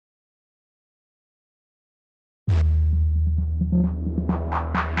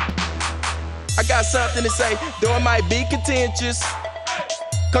I got something to say, though it might be contentious.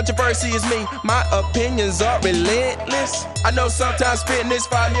 Controversy is me, my opinions are relentless. I know sometimes spitting this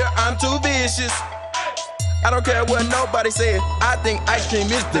fire, I'm too vicious. I don't care what nobody said, I think ice cream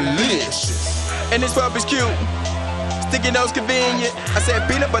is delicious. And this pup is cute, sticky nose convenient. I said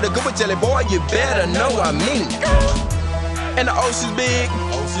peanut butter good with jelly, boy, you better know I mean it. And the ocean's big,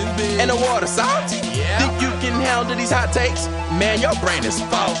 and the water salty. Think you can handle these hot takes? Man, your brain is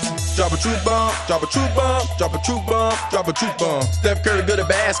faulty. Drop a truth bomb, drop a truth bomb, drop a truth bomb, drop a truth bomb. Steph Curry good at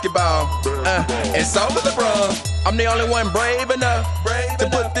basketball, and so is LeBron. I'm the only one brave enough to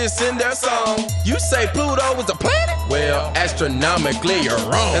put this in their song. You say Pluto was a planet? Well, astronomically you're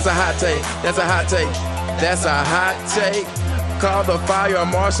wrong. That's a hot take, that's a hot take, that's a hot take. Call the fire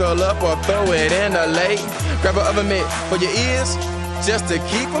marshal up or throw it in the lake. Grab an oven mitt for your ears, just to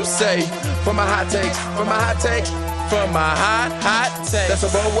keep them safe. For my hot takes, for my hot takes, for my hot takes. That's a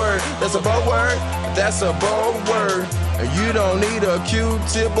bold word, that's a bold word, that's a bold word. You don't need a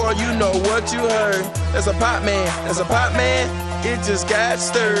Q-tip, boy, you know what you heard. That's a pot man, that's a pot man. It just got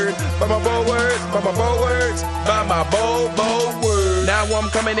stirred by my bold words, by my bold words, by my bold words. Now I'm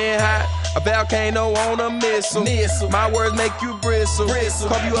coming in hot, a volcano on a missile. My words make you bristle,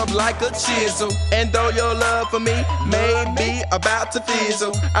 carve you up like a chisel. And though your love for me may be about to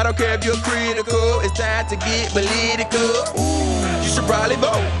fizzle, I don't care if you're critical, it's time to get political. Ooh, you should probably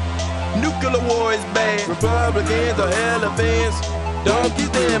vote. Nuclear war is bad. Republicans are elephants, donkeys,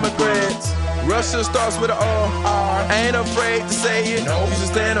 Democrats. Russia starts with an R. I ain't afraid to say it. No. You should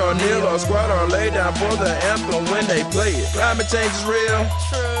stand or kneel or squat or lay down for the anthem when they play it. Climate change is real,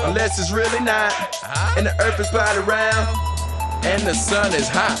 unless it's really not. And the earth is plotted around, and the sun is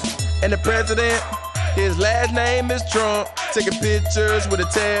hot. And the president, his last name is Trump. Taking pictures with a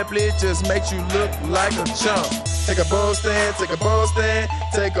tablet just makes you look like a chump. Take a bold stand, take a bold stand,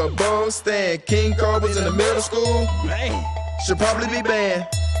 take a bold stand. King Cobra's in the middle school, should probably be banned.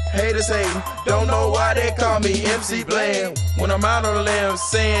 Haters hating, don't know why they call me MC Bland. When I'm out on the limb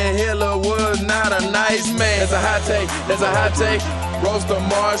saying Hitler was not a nice man. That's a hot take, that's a hot take. Roast a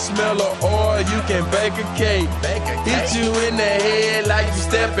marshmallow or you can bake a cake. Hit you in the head like you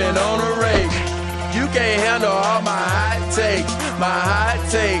stepping on a rake. You can't handle all my hot takes, my hot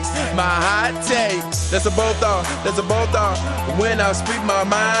takes, my hot takes. That's a bold thought, that's a bold thought. When I speak my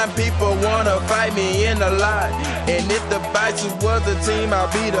mind, people wanna fight me in the lot. And if the Bison was a team,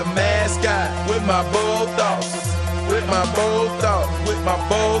 I'll be the mascot. With my bold thoughts, with my bold thoughts, with my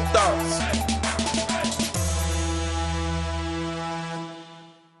bold thoughts.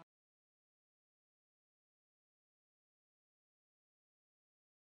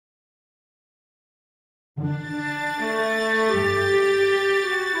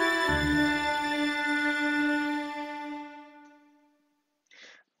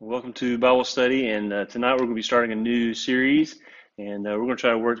 Welcome to Bible study, and tonight we're going to be starting a new series, and we're going to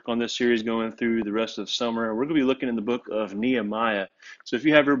try to work on this series going through the rest of summer. We're going to be looking in the book of Nehemiah. So if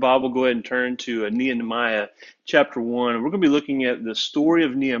you have your Bible, go ahead and turn to Nehemiah chapter 1. We're going to be looking at the story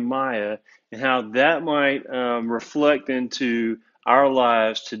of Nehemiah and how that might reflect into our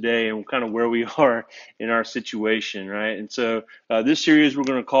lives today and kind of where we are in our situation, right? And so this series we're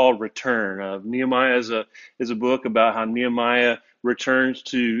going to call Return. Nehemiah is a book about how Nehemiah returns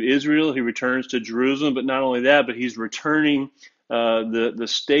to Israel. He returns to Jerusalem, but not only that, but he's returning the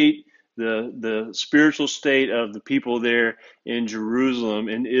state, the spiritual state of the people there in Jerusalem,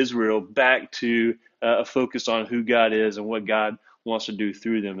 in Israel, back to a focus on who God is and what God wants to do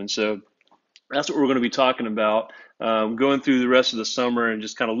through them. And so that's what we're going to be talking about, going through the rest of the summer and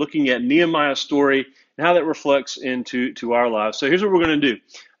just kind of looking at Nehemiah's story and how that reflects into our lives. So here's what we're going to do.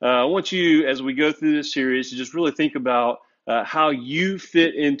 I want you, as we go through this series, to just really think about how you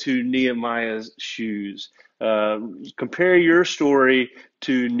fit into Nehemiah's shoes. Compare your story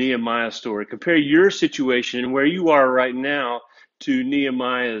to Nehemiah's story. Compare your situation and where you are right now to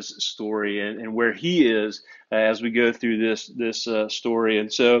Nehemiah's story and where he is as we go through this story.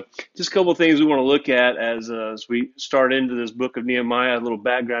 And so just a couple of things we want to look at as we start into this book of Nehemiah. A little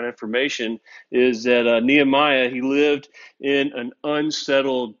background information is that Nehemiah, he lived in an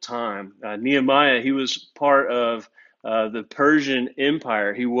unsettled time. Nehemiah, he was part of the Persian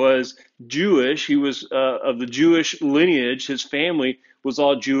Empire. He was Jewish. He was of the Jewish lineage. His family was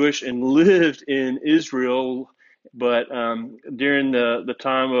all Jewish and lived in Israel. But during the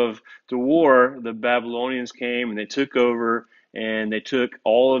time of the war, the Babylonians came and they took over, and they took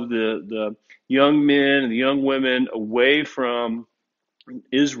all of the young men and the young women away from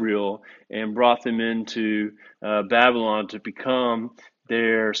Israel and brought them into Babylon to become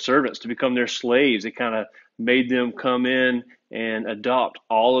their servants, to become their slaves. They kind of made them come in and adopt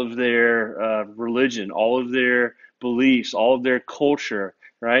all of their religion, all of their beliefs, all of their culture,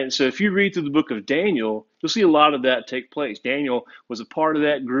 right? And so if you read through the book of Daniel, you'll see a lot of that take place. Daniel was a part of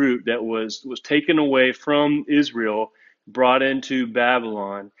that group that was taken away from Israel, brought into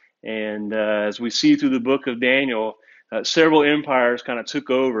Babylon. And as we see through the book of Daniel, several empires kind of took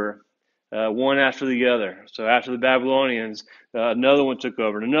over, one after the other. So after the Babylonians, another one took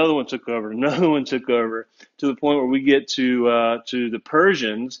over, and another one took over, and another one took over, to the point where we get to the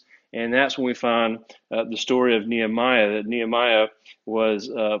Persians, and that's when we find the story of Nehemiah. That Nehemiah was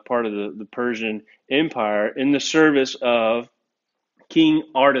part of the Persian Empire in the service of King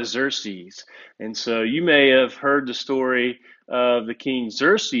Artaxerxes. And so you may have heard the story of the King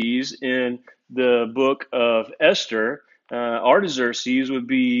Xerxes in the book of Esther. Artaxerxes would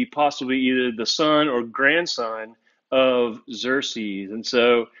be possibly either the son or grandson of Xerxes. And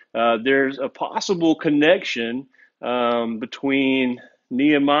so there's a possible connection between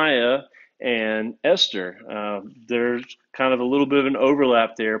Nehemiah and Esther. There's kind of a little bit of an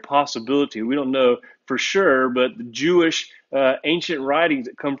overlap there, possibility. We don't know for sure, but the Jewish ancient writings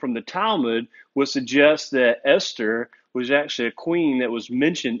that come from the Talmud would suggest that Esther was actually a queen that was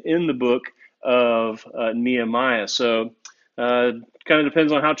mentioned in the book of Nehemiah. So kind of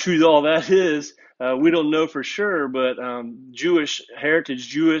depends on how true all that is. We don't know for sure, but Jewish heritage,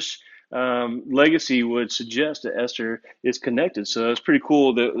 Jewish legacy would suggest that Esther is connected. So it's pretty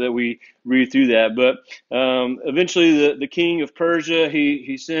cool that we read through that. But eventually the king of Persia,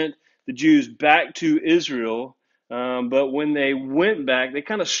 he sent the Jews back to Israel. But when they went back, they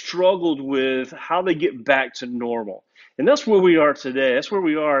kind of struggled with how they get back to normal. And that's where we are today. That's where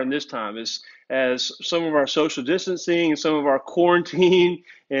we are in this time, is as some of our social distancing and some of our quarantine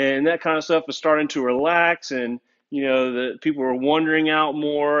and that kind of stuff is starting to relax, and the people are wandering out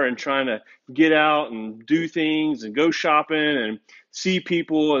more and trying to get out and do things and go shopping and see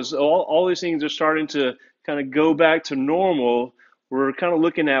people. As all these things are starting to kind of go back to normal, we're kind of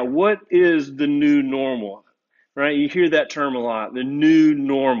looking at what is the new normal, right? You hear that term a lot, the new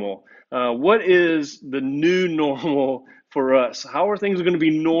normal. What is the new normal for us? How are things going to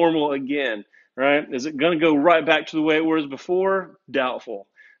be normal again, right? Is it going to go right back to the way it was before? Doubtful,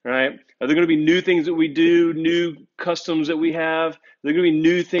 right? Are there going to be new things that we do, new customs that we have? Are there going to be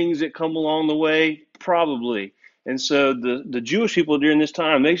new things that come along the way? Probably. And so the Jewish people during this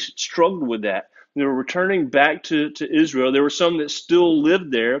time, they struggled with that. They were returning back to Israel. There were some that still lived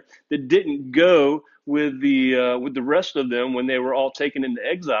there that didn't go with the rest of them when they were all taken into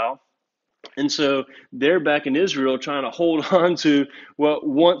exile. And so they're back in Israel trying to hold on to what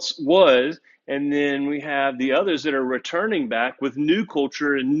once was. And then we have the others that are returning back with new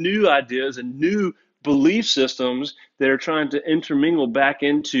culture and new ideas and new belief systems that are trying to intermingle back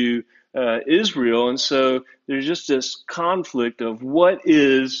into Israel. And so there's just this conflict of what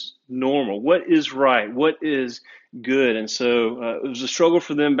is normal, what is right, what is good. And so it was a struggle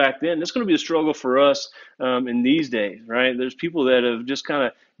for them back then. It's going to be a struggle for us in these days, right? There's people that have just kind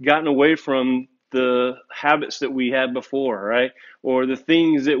of gotten away from the habits that we had before, right? Or the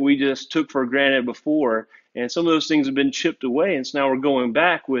things that we just took for granted before. And some of those things have been chipped away. And so now we're going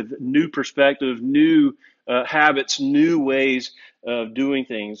back with new perspective, new habits, new ways of doing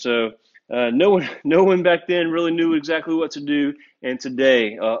things. So no one back then really knew exactly what to do. And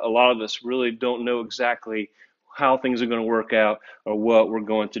today, a lot of us really don't know exactly how things are going to work out or what we're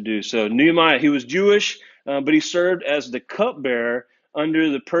going to do. So Nehemiah, he was Jewish, but he served as the cupbearer under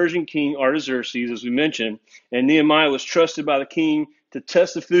the Persian king Artaxerxes, as we mentioned. And Nehemiah was trusted by the king to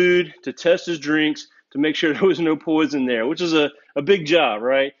test the food, to test his drinks, to make sure there was no poison there, which is a big job,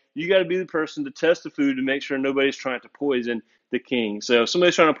 right? You got to be the person to test the food to make sure nobody's trying to poison the king. So if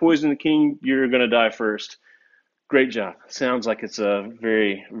somebody's trying to poison the king, you're going to die first. Great job. Sounds like it's a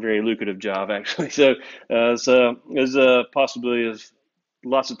very, very lucrative job, actually. So there's a possibility of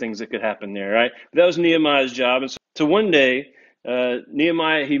lots of things that could happen there, right? But that was Nehemiah's job. And so one day,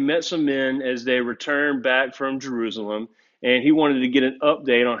 Nehemiah, he met some men as they returned back from Jerusalem, and he wanted to get an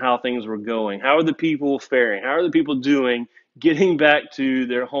update on how things were going. How are the people faring? How are the people doing getting back to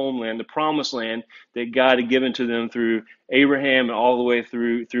their homeland, the promised land that God had given to them through Abraham and all the way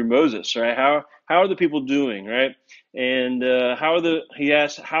through Moses, right? How are the people doing, right? And he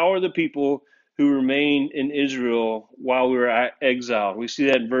asked, how are the people who remained in Israel while we were exiled? We see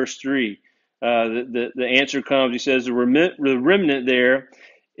that in verse 3. The answer comes, he says, the remnant there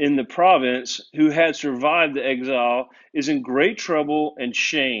in the province who had survived the exile is in great trouble and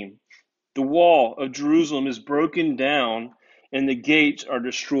shame. The wall of Jerusalem is broken down and the gates are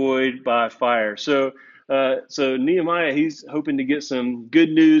destroyed by fire. So So Nehemiah, he's hoping to get some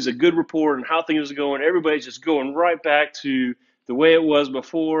good news, a good report on how things are going. Everybody's just going right back to the way it was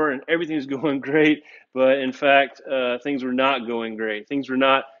before, and everything's going great. But in fact, things were not going great. Things were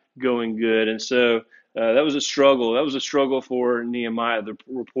not going good, and so that was a struggle. That was a struggle for Nehemiah, the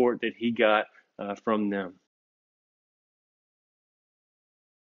report that he got from them.